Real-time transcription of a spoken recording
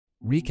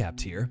Recapped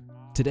here.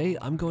 Today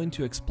I'm going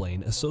to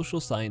explain a social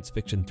science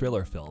fiction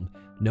thriller film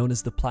known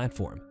as The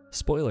Platform.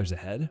 Spoilers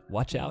ahead,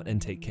 watch out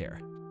and take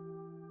care.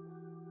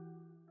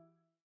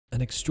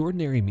 An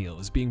extraordinary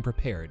meal is being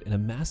prepared in a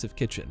massive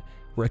kitchen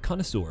where a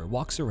connoisseur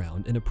walks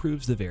around and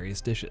approves the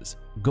various dishes.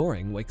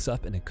 Goring wakes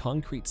up in a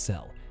concrete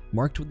cell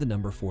marked with the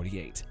number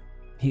 48.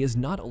 He is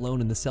not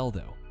alone in the cell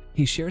though.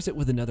 He shares it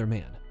with another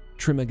man,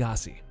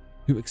 Trimagasi,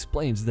 who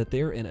explains that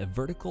they're in a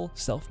vertical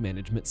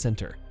self-management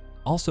center,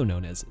 also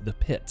known as The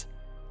Pit,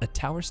 a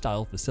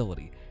tower-style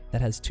facility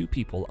that has two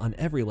people on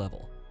every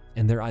level,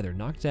 and they're either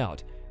knocked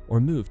out or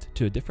moved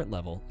to a different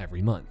level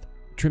every month.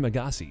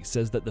 Trimagasi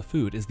says that the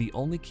food is the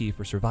only key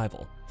for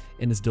survival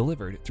and is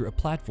delivered through a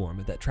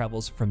platform that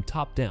travels from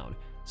top down,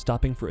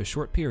 stopping for a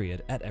short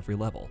period at every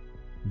level.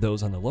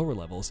 Those on the lower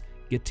levels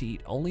get to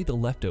eat only the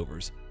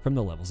leftovers from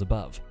the levels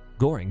above.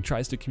 Goring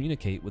tries to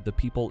communicate with the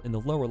people in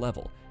the lower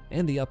level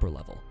and the upper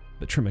level,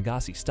 but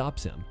Trimagasi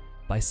stops him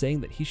by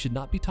saying that he should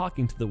not be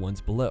talking to the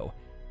ones below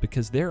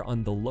because they're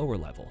on the lower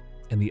level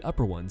and the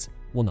upper ones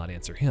will not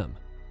answer him.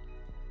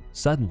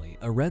 Suddenly,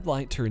 a red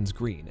light turns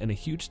green and a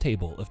huge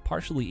table of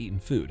partially eaten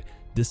food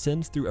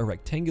descends through a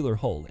rectangular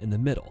hole in the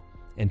middle,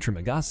 and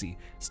Trimagasi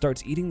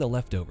starts eating the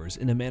leftovers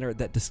in a manner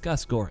that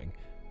disgusts Goring,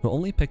 who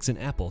only picks an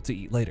apple to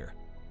eat later.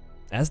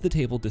 As the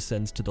table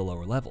descends to the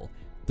lower level,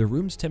 the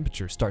room's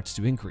temperature starts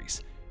to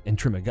increase, and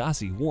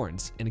Trimagasi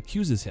warns and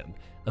accuses him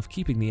of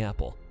keeping the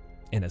apple,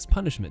 and as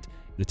punishment,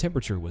 the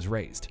temperature was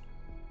raised.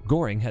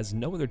 Goring has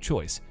no other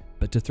choice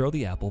but to throw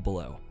the apple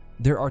below.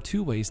 There are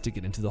two ways to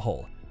get into the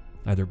hole,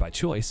 either by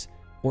choice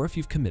or if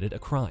you've committed a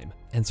crime,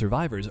 and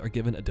survivors are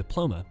given a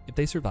diploma if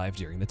they survive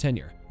during the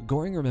tenure.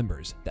 Goring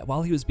remembers that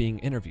while he was being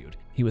interviewed,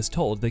 he was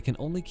told they can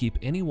only keep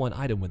any one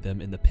item with them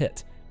in the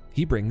pit.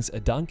 He brings a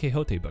Don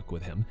Quixote book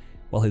with him,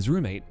 while his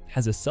roommate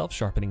has a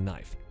self-sharpening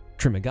knife.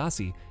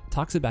 Trimagasi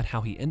talks about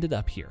how he ended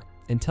up here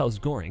and tells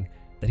Goring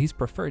that he's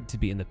preferred to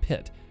be in the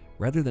pit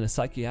rather than a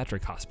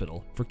psychiatric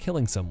hospital for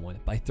killing someone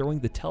by throwing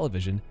the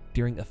television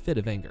during a fit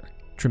of anger.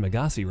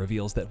 Trimagasi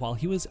reveals that while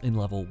he was in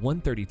level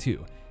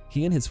 132,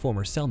 he and his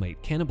former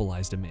cellmate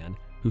cannibalized a man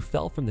who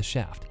fell from the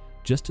shaft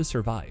just to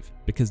survive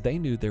because they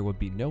knew there would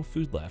be no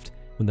food left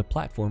when the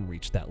platform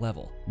reached that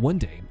level. One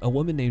day, a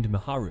woman named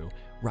Miharu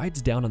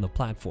rides down on the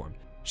platform.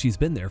 She's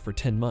been there for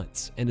 10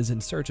 months and is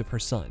in search of her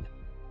son.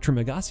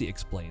 Trimagasi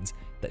explains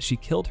that she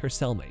killed her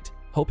cellmate,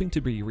 hoping to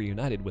be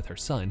reunited with her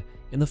son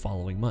in the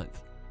following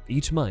month.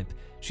 Each month,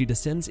 she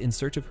descends in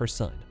search of her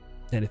son,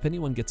 and if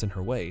anyone gets in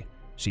her way,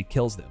 she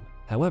kills them.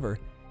 However,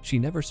 she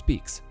never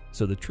speaks,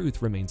 so the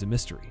truth remains a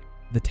mystery.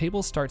 The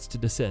table starts to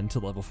descend to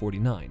level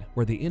 49,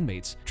 where the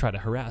inmates try to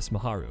harass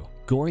Miharu.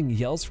 Goring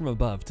yells from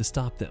above to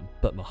stop them,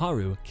 but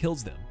Miharu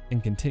kills them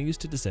and continues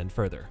to descend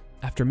further.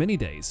 After many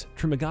days,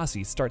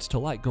 Trimagasi starts to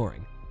like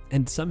Goring,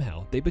 and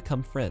somehow they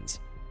become friends,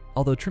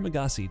 although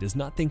Trimagasi does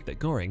not think that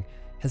Goring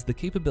has the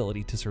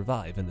capability to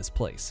survive in this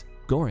place.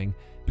 Goring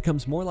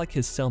becomes more like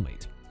his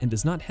cellmate and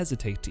does not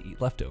hesitate to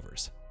eat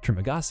leftovers.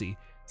 Trimagasi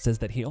says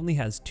that he only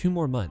has 2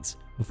 more months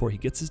before he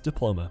gets his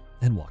diploma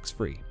and walks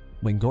free.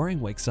 When Goring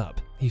wakes up,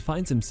 he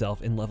finds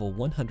himself in level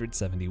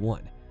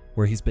 171,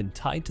 where he's been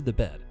tied to the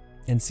bed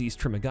and sees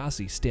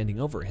Trimagasi standing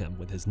over him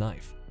with his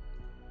knife.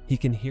 He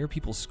can hear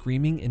people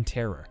screaming in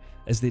terror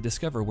as they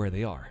discover where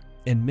they are,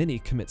 and many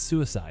commit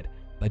suicide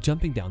by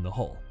jumping down the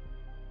hole.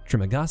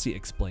 Trimagasi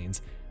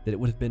explains that it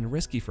would have been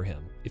risky for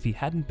him if he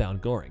hadn't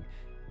bound Goring,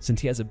 since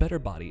he has a better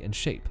body and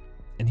shape,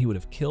 and he would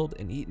have killed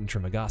and eaten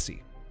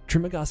Trimagasi.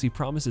 Trimagasi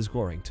promises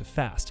Goring to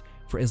fast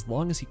for as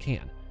long as he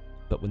can,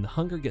 but when the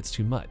hunger gets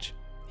too much,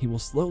 he will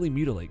slowly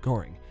mutilate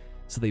Goring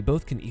so they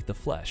both can eat the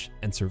flesh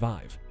and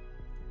survive.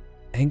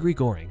 Angry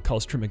Goring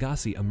calls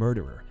Trimagasi a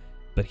murderer,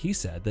 but he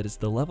said that it's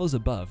the levels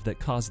above that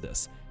cause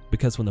this,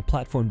 because when the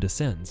platform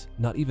descends,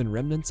 not even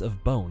remnants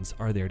of bones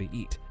are there to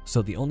eat,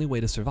 so the only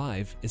way to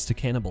survive is to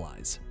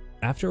cannibalize.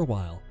 After a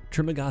while,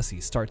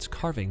 Trimagasi starts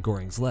carving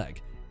Goring's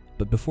leg,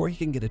 but before he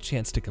can get a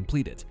chance to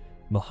complete it,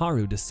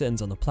 Miharu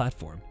descends on the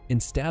platform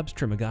and stabs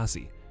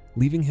Trimagasi,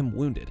 leaving him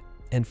wounded,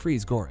 and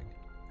frees Goring.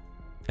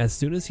 As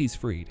soon as he's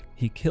freed,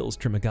 he kills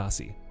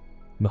Trimagasi.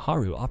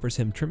 Miharu offers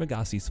him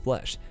Trimagasi's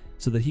flesh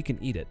so that he can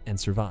eat it and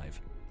survive,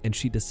 and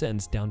she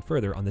descends down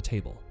further on the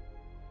table.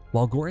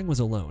 While Goring was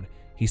alone,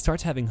 he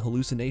starts having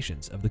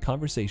hallucinations of the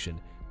conversation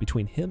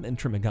between him and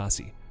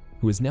Trimagasi,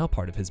 who is now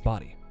part of his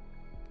body.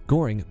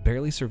 Goring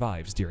barely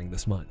survives during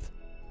this month.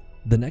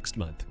 The next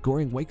month,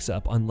 Goring wakes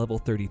up on level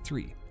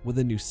 33 with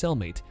a new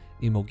cellmate,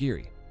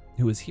 Imogiri,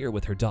 who is here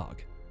with her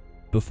dog.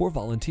 Before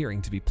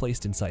volunteering to be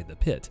placed inside the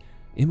pit,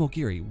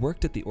 Imogiri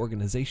worked at the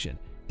organization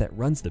that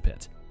runs the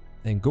pit,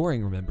 and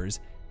Goring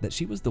remembers that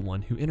she was the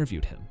one who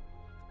interviewed him.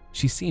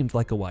 She seemed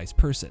like a wise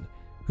person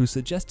who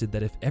suggested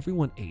that if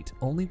everyone ate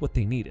only what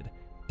they needed,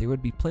 there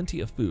would be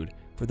plenty of food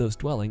for those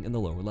dwelling in the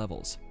lower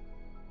levels.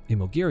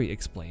 Imogiri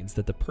explains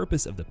that the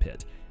purpose of the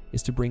pit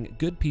is to bring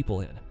good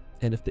people in,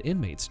 and if the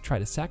inmates try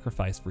to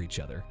sacrifice for each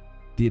other,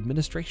 the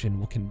administration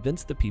will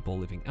convince the people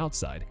living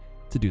outside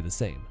to do the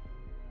same.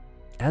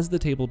 As the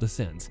table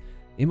descends,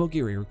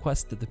 Imogiri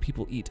requests that the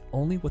people eat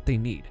only what they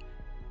need,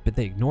 but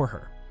they ignore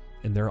her,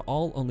 and they're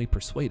all only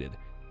persuaded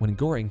when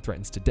Goring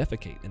threatens to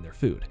defecate in their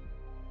food.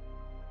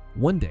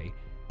 One day,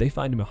 they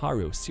find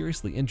Miharu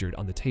seriously injured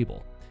on the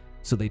table,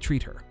 so they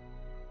treat her.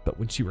 But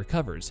when she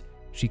recovers,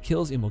 she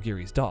kills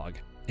Imogiri's dog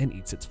and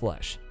eats its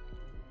flesh.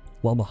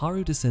 While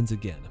Miharu descends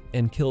again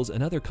and kills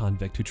another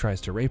convict who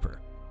tries to rape her,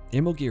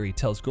 Imogiri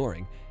tells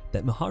Goring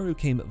that Miharu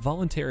came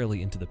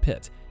voluntarily into the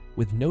pit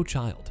with no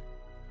child,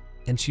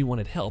 and she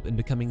wanted help in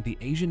becoming the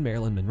Asian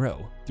Marilyn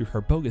Monroe through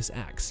her bogus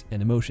acts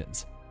and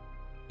emotions.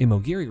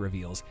 Imogiri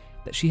reveals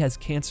that she has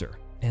cancer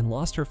and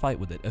lost her fight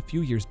with it a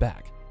few years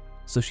back,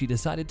 so she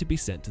decided to be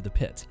sent to the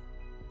pit.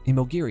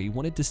 Imogiri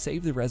wanted to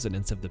save the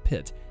residents of the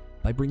pit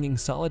by bringing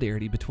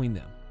solidarity between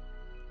them.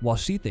 While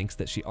she thinks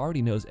that she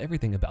already knows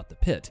everything about the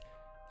pit,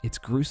 its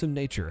gruesome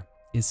nature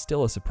is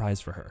still a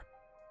surprise for her.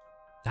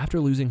 After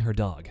losing her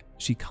dog,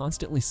 she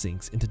constantly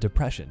sinks into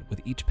depression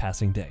with each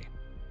passing day.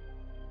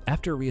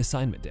 After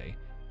reassignment day,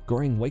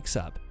 Goring wakes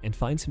up and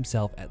finds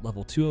himself at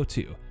level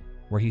 202,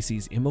 where he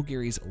sees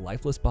Imogiri's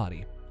lifeless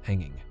body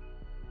hanging.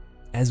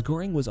 As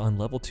Goring was on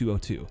level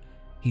 202,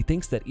 he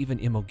thinks that even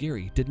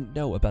Imogiri didn't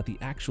know about the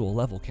actual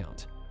level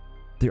count.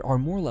 There are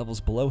more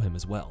levels below him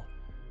as well.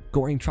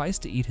 Goring tries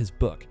to eat his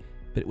book,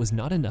 but it was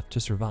not enough to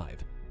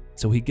survive,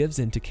 so he gives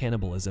in to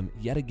cannibalism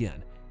yet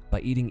again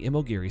by eating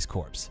Imogiri's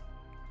corpse.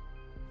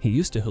 He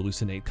used to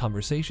hallucinate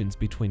conversations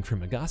between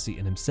Trimagasi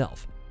and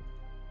himself,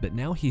 but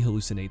now he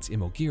hallucinates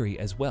Imogiri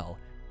as well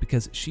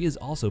because she is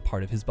also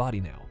part of his body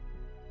now.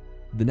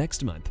 The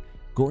next month,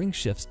 Goring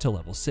shifts to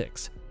level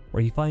 6,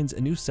 where he finds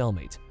a new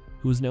cellmate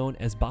who is known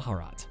as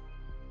Baharat.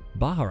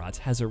 Baharat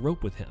has a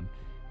rope with him,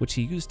 which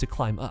he used to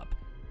climb up,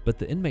 but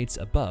the inmates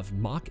above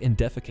mock and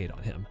defecate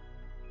on him.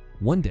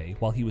 One day,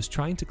 while he was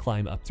trying to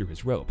climb up through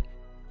his rope,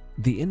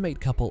 the inmate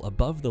couple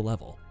above the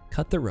level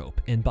cut the rope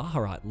and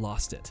Baharat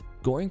lost it.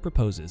 Goring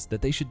proposes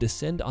that they should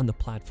descend on the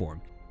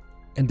platform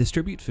and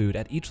distribute food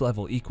at each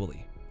level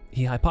equally.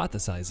 He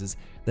hypothesizes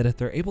that if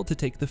they're able to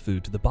take the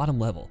food to the bottom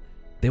level,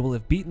 they will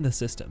have beaten the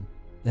system,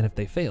 and if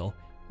they fail,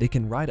 they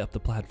can ride up the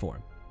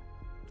platform.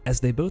 As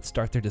they both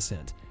start their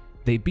descent,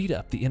 they beat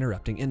up the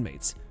interrupting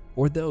inmates,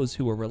 or those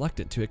who were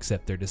reluctant to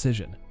accept their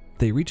decision.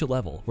 They reach a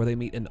level where they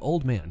meet an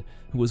old man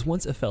who was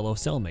once a fellow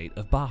cellmate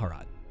of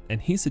Baharat,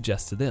 and he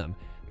suggests to them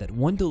that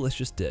one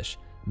delicious dish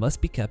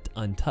must be kept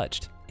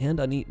untouched and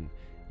uneaten,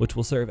 which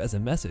will serve as a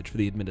message for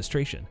the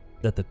administration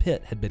that the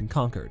pit had been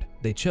conquered.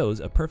 They chose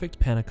a perfect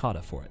panna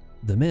cotta for it.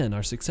 The men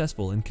are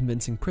successful in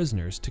convincing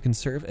prisoners to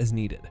conserve as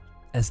needed.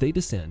 As they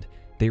descend,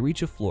 they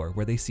reach a floor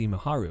where they see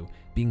Miharu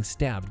being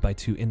stabbed by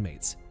two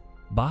inmates.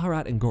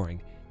 Baharat and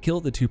Goring kill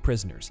the two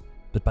prisoners,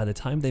 but by the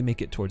time they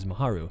make it towards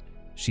Miharu,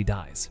 she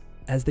dies.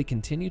 As they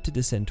continue to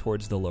descend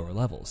towards the lower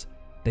levels,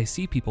 they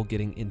see people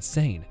getting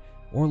insane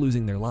or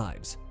losing their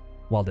lives.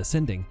 While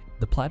descending,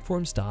 the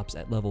platform stops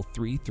at level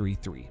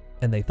 333,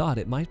 and they thought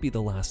it might be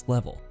the last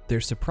level.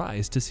 They're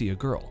surprised to see a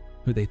girl,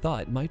 who they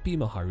thought might be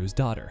Miharu's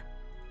daughter.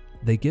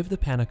 They give the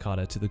panna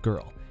cotta to the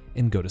girl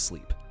and go to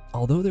sleep.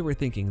 Although they were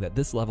thinking that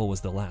this level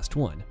was the last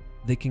one,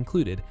 they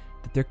concluded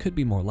that there could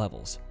be more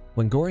levels.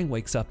 When Goring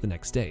wakes up the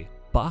next day,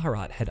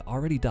 Baharat had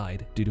already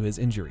died due to his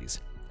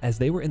injuries. As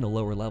they were in the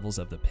lower levels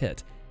of the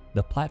pit,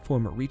 the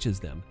platform reaches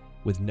them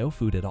with no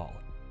food at all.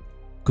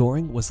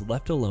 Goring was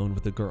left alone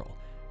with the girl,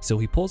 so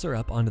he pulls her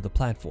up onto the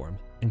platform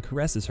and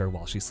caresses her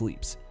while she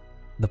sleeps.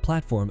 The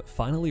platform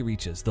finally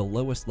reaches the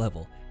lowest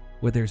level,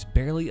 where there's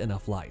barely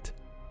enough light.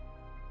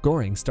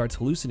 Goring starts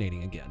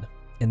hallucinating again,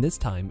 and this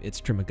time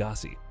it's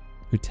Trimagasi,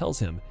 who tells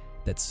him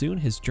that soon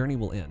his journey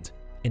will end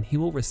and he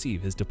will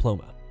receive his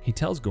diploma. He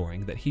tells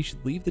Goring that he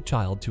should leave the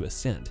child to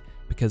ascend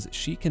because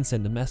she can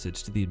send a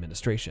message to the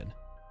administration.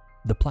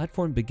 The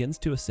platform begins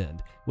to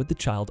ascend with the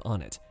child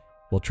on it,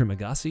 while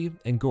Trimagasi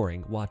and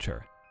Goring watch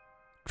her.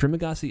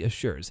 Trimagasi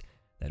assures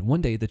that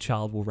one day the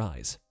child will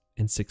rise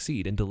and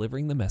succeed in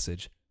delivering the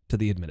message to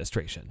the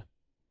administration.